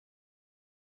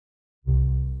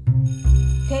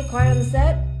Okay, quiet on the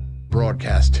set.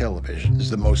 Broadcast television is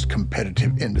the most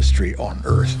competitive industry on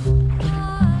Earth.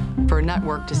 For a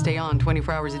network to stay on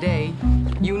 24 hours a day,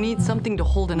 you need something to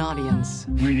hold an audience.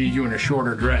 We need you in a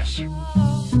shorter dress.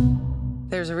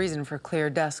 There's a reason for clear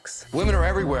desks. Women are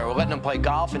everywhere. We're letting them play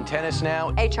golf and tennis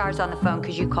now. HR's on the phone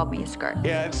because you called me a skirt.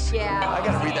 Yeah, I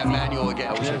gotta read that manual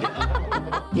again.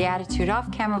 The attitude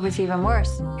off camera was even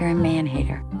worse. You're a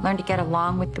man-hater. Learn to get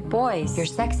along with the boys. You're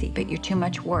sexy, but you're too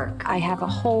much work. I have a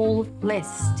whole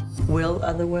list. Will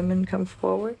other women come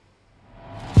forward?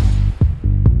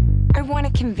 I want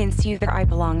to convince you that I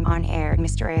belong on air,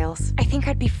 Mr. Ailes. I think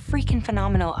I'd be freaking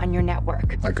phenomenal on your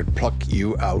network. I could pluck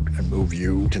you out and move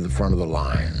you to the front of the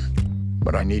line.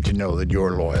 But I need to know that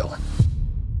you're loyal.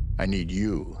 I need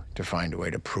you to find a way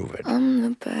to prove it. I'm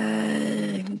the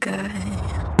bad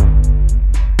guy.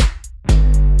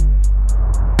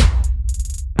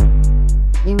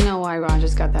 You know why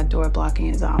Roger's got that door blocking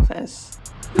his office.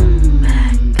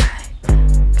 Bad guy.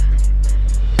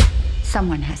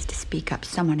 Someone has to speak up.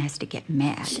 Someone has to get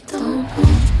mad.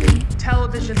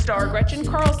 Television star Gretchen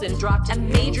Carlson dropped a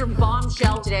major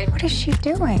bombshell today. What is she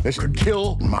doing? This could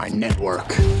kill my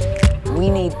network. We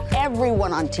need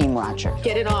everyone on Team Roger.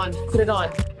 Get it on. Put it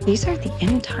on. These are the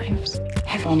end times.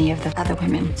 Have any of the other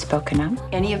women spoken up?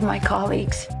 Any of my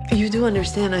colleagues? You do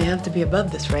understand I have to be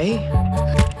above this, right?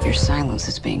 Your silence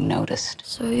is being noticed.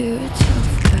 So you're a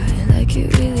tough guy, like you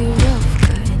really rough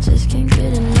guy. Just can't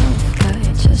get enough guy.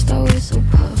 Just always so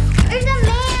puff guy. There's a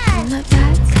man! I'm that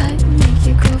bad type, make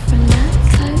your girlfriend that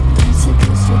type.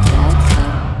 Seduce with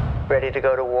that type. Ready to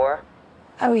go to war?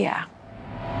 Oh, yeah.